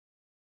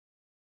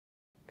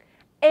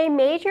A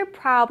major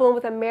problem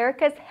with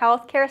America's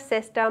healthcare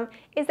system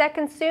is that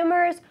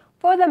consumers,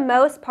 for the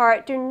most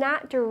part, do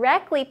not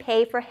directly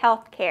pay for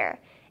healthcare.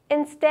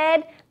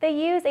 Instead, they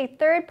use a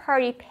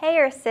third-party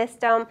payer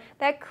system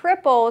that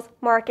cripples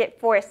market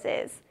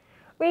forces.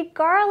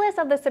 Regardless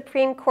of the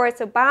Supreme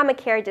Court's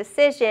Obamacare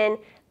decision,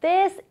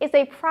 this is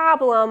a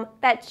problem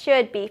that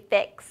should be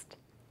fixed.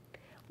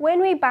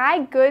 When we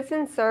buy goods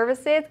and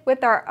services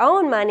with our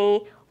own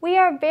money, we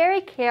are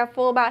very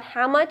careful about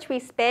how much we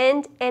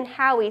spend and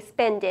how we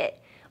spend it.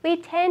 We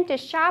tend to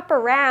shop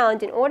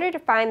around in order to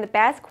find the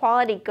best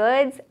quality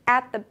goods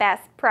at the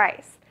best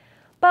price.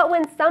 But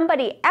when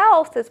somebody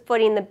else is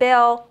footing the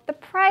bill, the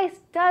price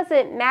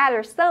doesn't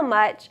matter so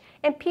much,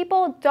 and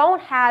people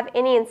don't have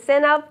any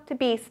incentive to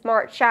be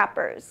smart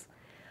shoppers.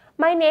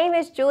 My name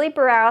is Julie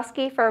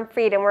Borowski from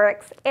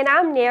FreedomWorks, and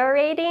I'm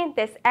narrating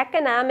this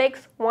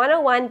Economics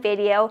 101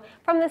 video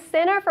from the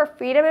Center for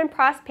Freedom and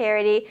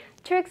Prosperity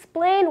to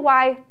explain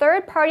why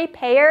third-party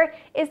payer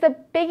is the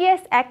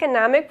biggest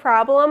economic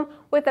problem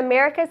with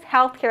America's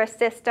healthcare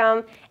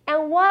system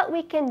and what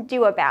we can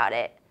do about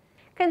it.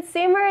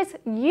 Consumers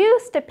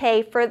used to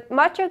pay for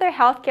much of their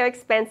healthcare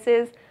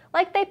expenses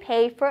like they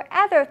pay for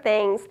other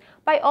things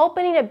by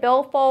opening a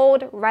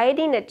billfold,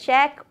 writing a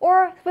check,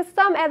 or with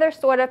some other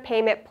sort of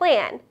payment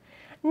plan.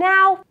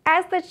 Now,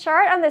 as the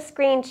chart on the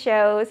screen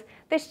shows,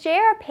 the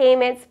share of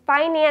payments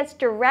financed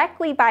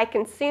directly by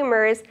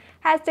consumers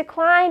has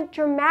declined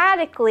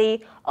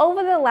dramatically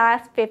over the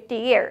last 50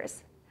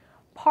 years.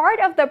 Part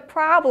of the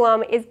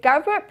problem is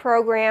government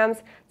programs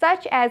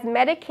such as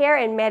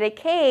Medicare and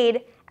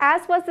Medicaid,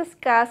 as was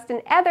discussed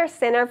in other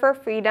Center for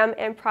Freedom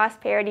and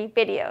Prosperity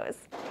videos.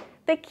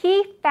 The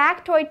key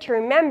factoid to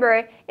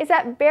remember is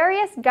that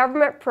various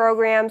government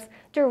programs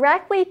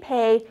directly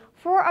pay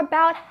for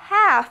about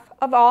half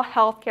of all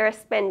healthcare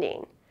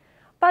spending.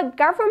 But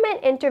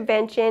government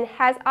intervention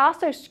has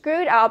also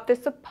screwed up the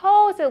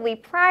supposedly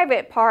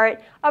private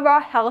part of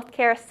our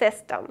healthcare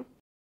system.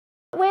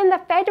 When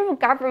the federal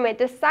government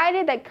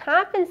decided that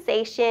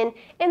compensation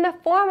in the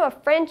form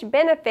of fringe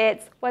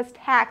benefits was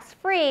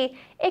tax-free,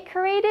 it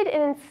created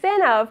an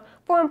incentive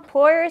for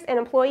employers and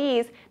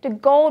employees to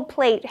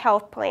gold-plate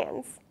health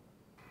plans.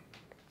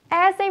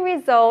 As a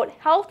result,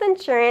 health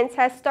insurance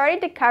has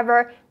started to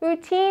cover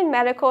routine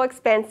medical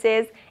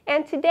expenses,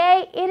 and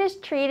today it is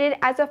treated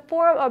as a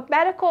form of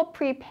medical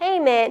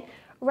prepayment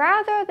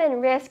rather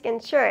than risk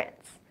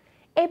insurance.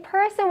 A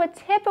person with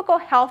typical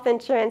health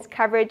insurance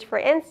coverage, for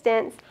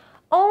instance,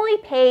 only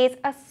pays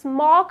a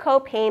small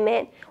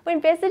copayment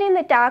when visiting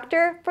the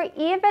doctor for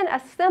even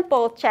a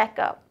simple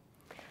checkup.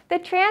 The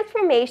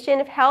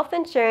transformation of health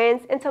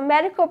insurance into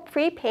medical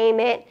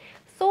prepayment,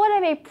 sort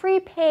of a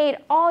prepaid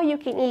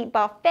all-you-can-eat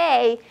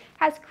buffet,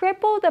 has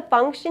crippled the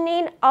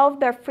functioning of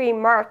the free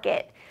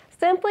market.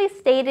 Simply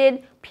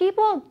stated,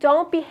 people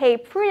don't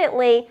behave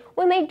prudently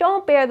when they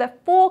don't bear the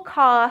full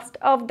cost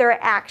of their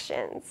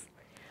actions.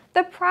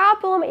 The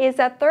problem is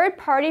that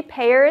third-party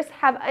payers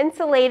have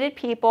insulated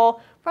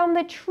people from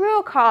the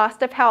true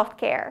cost of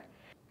healthcare.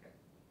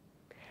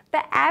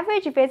 The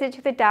average visit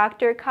to the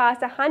doctor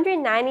cost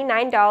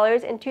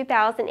 $199 in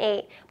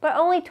 2008, but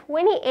only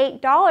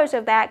 $28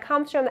 of that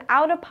comes from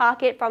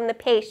out-of-pocket from the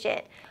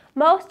patient.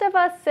 Most of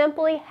us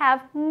simply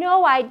have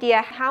no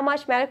idea how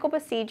much medical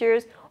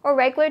procedures or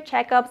regular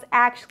checkups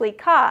actually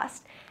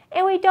cost,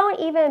 and we don't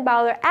even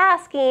bother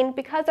asking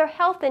because our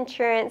health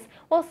insurance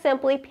will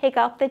simply pick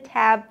up the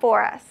tab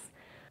for us.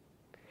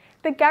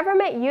 The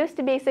government used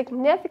to be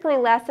significantly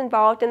less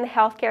involved in the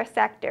healthcare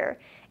sector.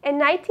 In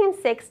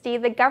 1960,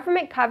 the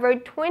government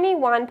covered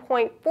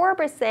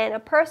 21.4%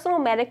 of personal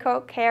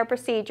medical care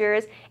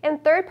procedures,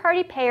 and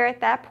third-party payer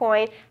at that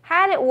point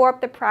hadn't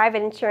warped the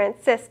private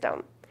insurance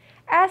system.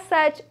 As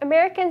such,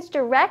 Americans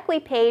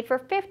directly paid for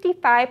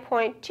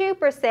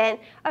 55.2%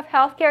 of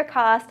healthcare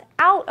costs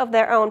out of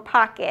their own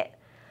pocket.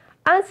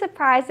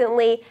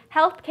 Unsurprisingly,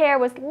 healthcare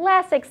was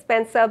less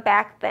expensive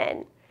back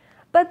then.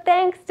 But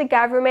thanks to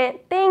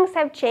government, things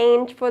have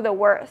changed for the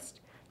worst.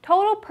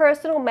 Total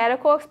personal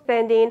medical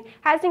spending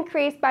has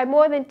increased by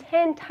more than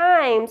 10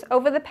 times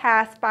over the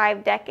past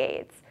 5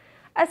 decades.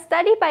 A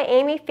study by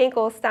Amy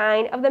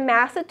Finkelstein of the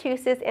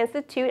Massachusetts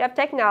Institute of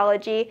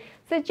Technology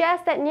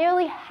suggests that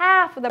nearly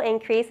half of the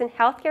increase in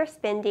healthcare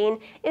spending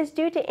is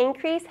due to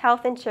increased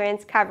health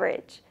insurance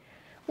coverage.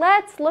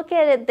 Let's look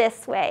at it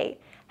this way.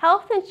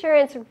 Health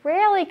insurance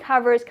rarely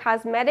covers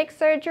cosmetic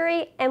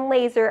surgery and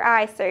laser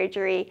eye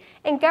surgery,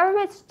 and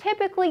governments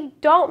typically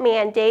don't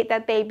mandate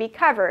that they be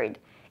covered.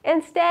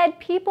 Instead,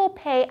 people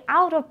pay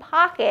out of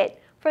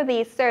pocket for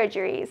these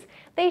surgeries.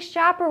 They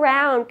shop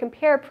around,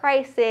 compare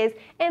prices,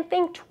 and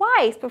think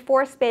twice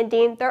before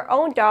spending their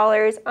own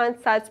dollars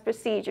on such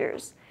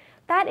procedures.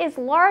 That is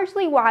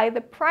largely why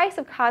the price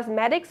of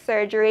cosmetic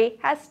surgery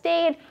has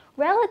stayed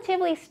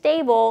relatively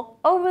stable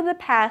over the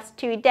past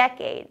 2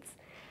 decades.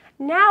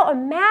 Now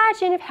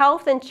imagine if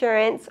health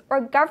insurance or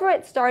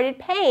government started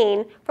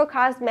paying for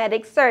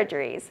cosmetic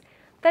surgeries.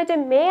 The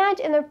demand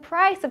and the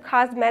price of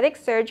cosmetic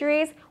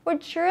surgeries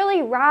would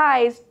surely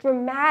rise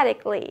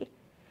dramatically.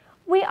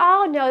 We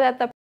all know that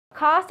the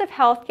cost of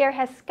healthcare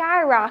has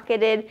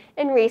skyrocketed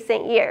in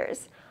recent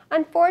years.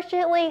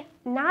 Unfortunately,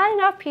 not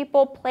enough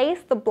people place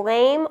the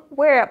blame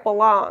where it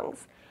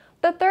belongs.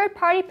 The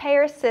third-party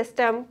payer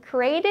system,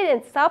 created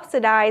and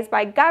subsidized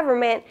by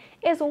government,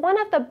 is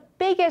one of the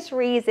biggest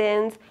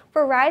reasons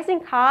for rising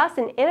costs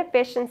and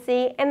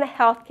inefficiency in the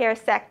healthcare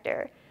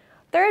sector.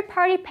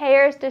 Third-party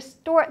payers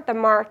distort the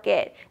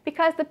market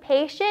because the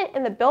patient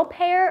and the bill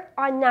payer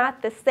are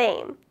not the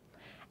same.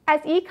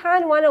 As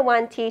Econ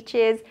 101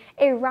 teaches,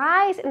 a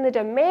rise in the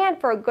demand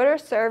for a good or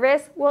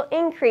service will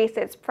increase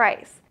its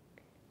price.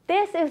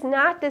 This is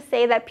not to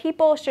say that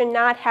people should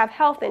not have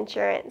health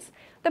insurance.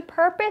 The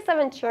purpose of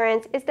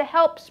insurance is to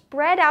help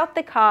spread out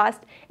the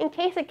cost in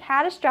case a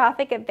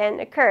catastrophic event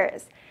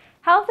occurs.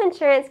 Health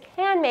insurance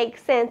can make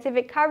sense if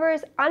it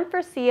covers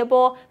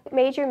unforeseeable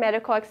major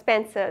medical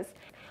expenses,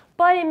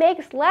 but it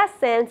makes less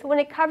sense when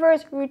it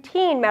covers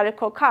routine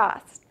medical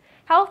costs.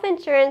 Health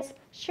insurance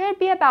should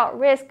be about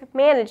risk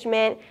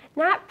management,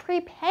 not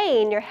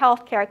prepaying your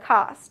healthcare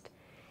cost.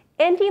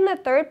 Ending the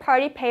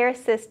third-party payer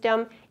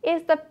system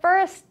is the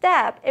first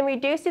step in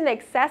reducing the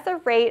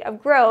excessive rate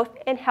of growth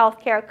in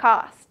healthcare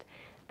costs.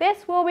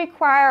 This will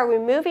require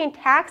removing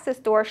tax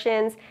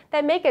distortions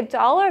that make a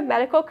dollar of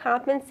medical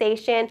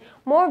compensation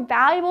more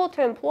valuable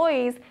to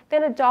employees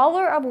than a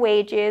dollar of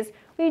wages,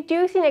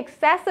 reducing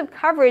excessive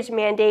coverage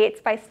mandates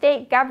by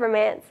state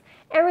governments,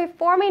 and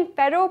reforming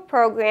federal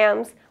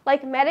programs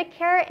like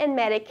Medicare and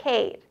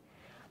Medicaid.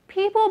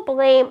 People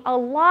blame a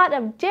lot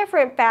of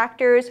different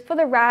factors for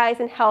the rise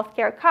in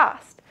healthcare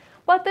costs,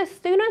 but the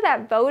sooner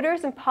that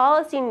voters and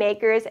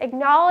policymakers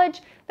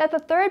acknowledge that the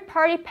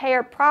third-party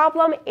payer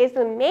problem is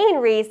the main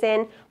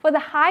reason for the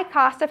high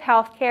cost of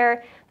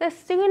healthcare, the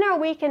sooner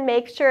we can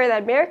make sure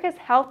that America's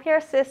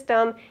healthcare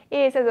system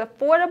is as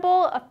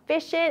affordable,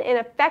 efficient, and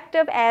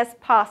effective as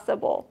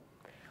possible.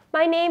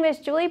 My name is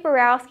Julie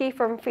Borowski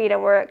from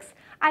FreedomWorks.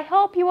 I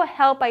hope you will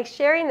help by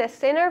sharing the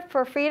Center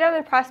for Freedom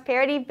and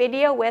Prosperity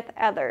video with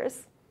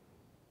others.